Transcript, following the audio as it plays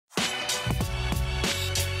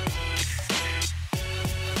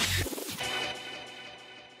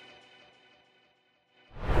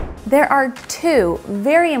There are two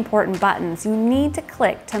very important buttons you need to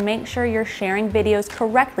click to make sure you're sharing videos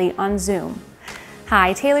correctly on Zoom.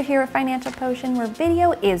 Hi, Taylor here at Financial Potion, where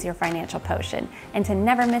video is your financial potion. And to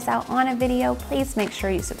never miss out on a video, please make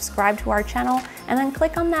sure you subscribe to our channel and then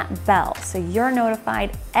click on that bell so you're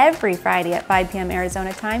notified every Friday at 5 p.m.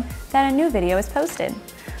 Arizona time that a new video is posted.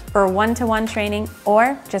 For one-to-one training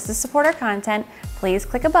or just to support our content, please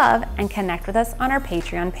click above and connect with us on our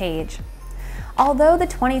Patreon page. Although the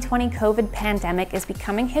 2020 COVID pandemic is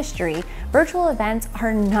becoming history, virtual events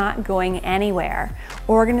are not going anywhere.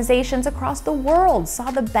 Organizations across the world saw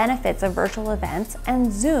the benefits of virtual events,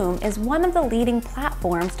 and Zoom is one of the leading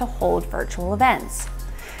platforms to hold virtual events.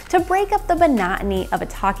 To break up the monotony of a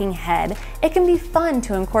talking head, it can be fun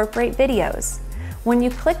to incorporate videos. When you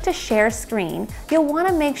click to share screen, you'll want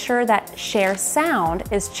to make sure that share sound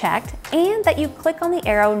is checked and that you click on the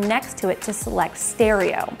arrow next to it to select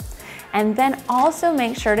stereo. And then also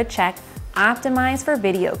make sure to check Optimize for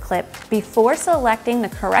Video Clip before selecting the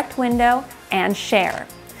correct window and share.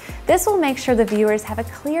 This will make sure the viewers have a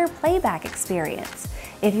clear playback experience.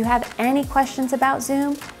 If you have any questions about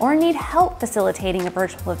Zoom or need help facilitating a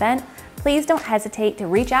virtual event, please don't hesitate to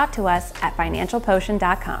reach out to us at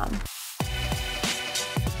financialpotion.com.